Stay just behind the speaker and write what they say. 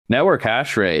network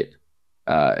hash rate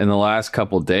in the last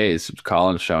couple of days,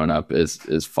 Colin showing up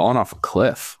is falling off a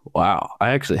cliff. Wow,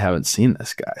 I actually haven't seen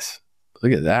this, guys.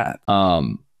 Look at that.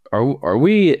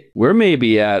 We're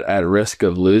maybe at risk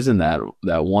of losing that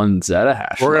one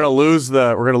zettahash. We're gonna lose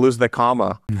the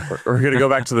comma. We're gonna go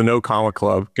back to the no comma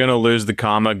club. Gonna lose the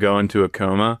comma, go into a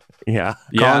coma. Yeah.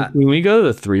 Colin, can we go to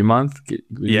the 3 month?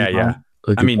 Yeah.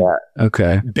 I mean,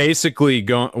 okay. Basically,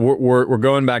 we're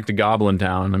going back to Goblin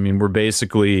Town. I mean, we're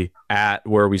basically at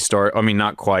where we start. I mean,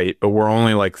 not quite, but we're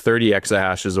only like 30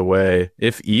 exahashes away,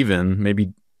 if even.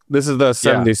 Maybe this is the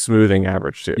 7-day smoothing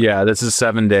average too. Yeah, this is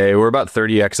 7-day. We're about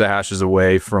 30 exahashes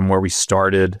away from where we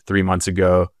started 3 months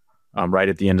ago, right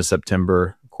at the end of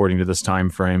September, according to this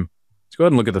time frame. Let's go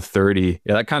ahead and look at the 30.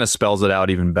 Yeah, that kind of spells it out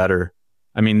even better.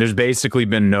 I mean, there's basically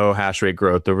been no hash rate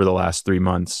growth over the last 3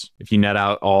 months. If you net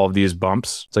out all of these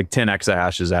bumps, it's like 10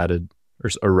 exahashes added,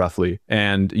 or roughly.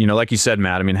 And, like you said,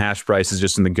 Matt, I mean, hash price is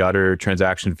just in the gutter.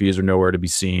 Transaction fees are nowhere to be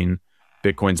seen.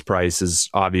 Bitcoin's price is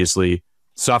obviously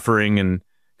suffering and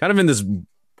kind of in this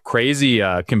crazy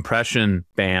compression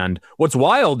band. What's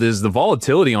wild is the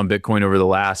volatility on Bitcoin over the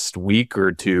last week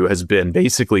or two has been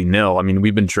basically nil. I mean,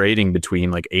 we've been trading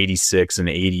between like 86 and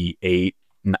 88,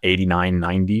 89,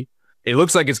 90. It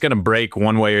looks like it's going to break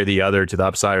one way or the other to the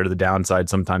upside or to the downside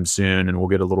sometime soon, and we'll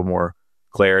get a little more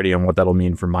clarity on what that'll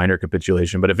mean for miner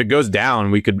capitulation. But if it goes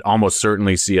down, we could almost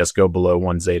certainly see us go below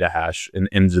 1 zettahash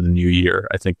into the new year.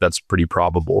 I think that's pretty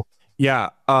probable. Yeah.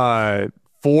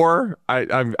 4,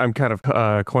 I'm kind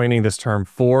of coining this term,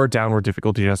 4 downward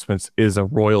difficulty adjustments is a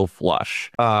royal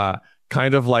flush.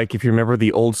 Kind of like if you remember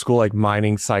the old school like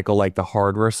mining cycle, like the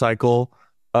hardware cycle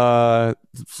model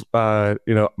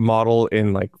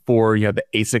in like 4, you have the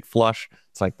ASIC flush.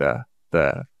 It's like the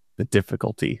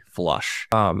difficulty flush.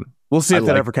 We'll see if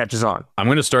that ever catches on. I'm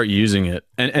going to start using it.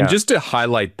 And just to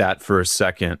highlight that for a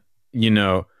second,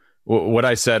 what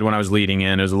I said when I was leading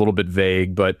in is a little bit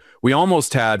vague, but we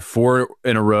almost had 4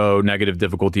 in a row negative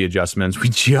difficulty adjustments. We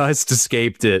just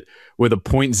escaped it with a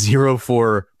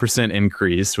 0.04%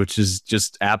 increase, which is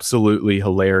just absolutely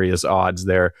hilarious odds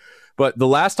there. But the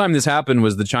last time this happened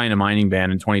was the China mining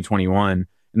ban in 2021.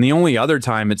 And the only other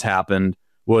time it's happened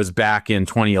was back in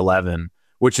 2011,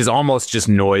 which is almost just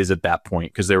noise at that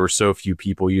point because there were so few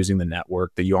people using the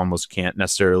network that you almost can't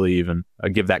necessarily even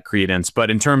give that credence.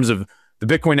 But in terms of the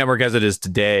Bitcoin network as it is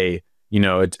today,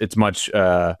 it's much,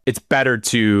 it's better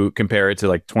to compare it to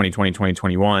like 2020,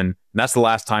 2021. And that's the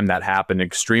last time that happened.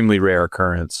 Extremely rare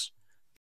occurrence.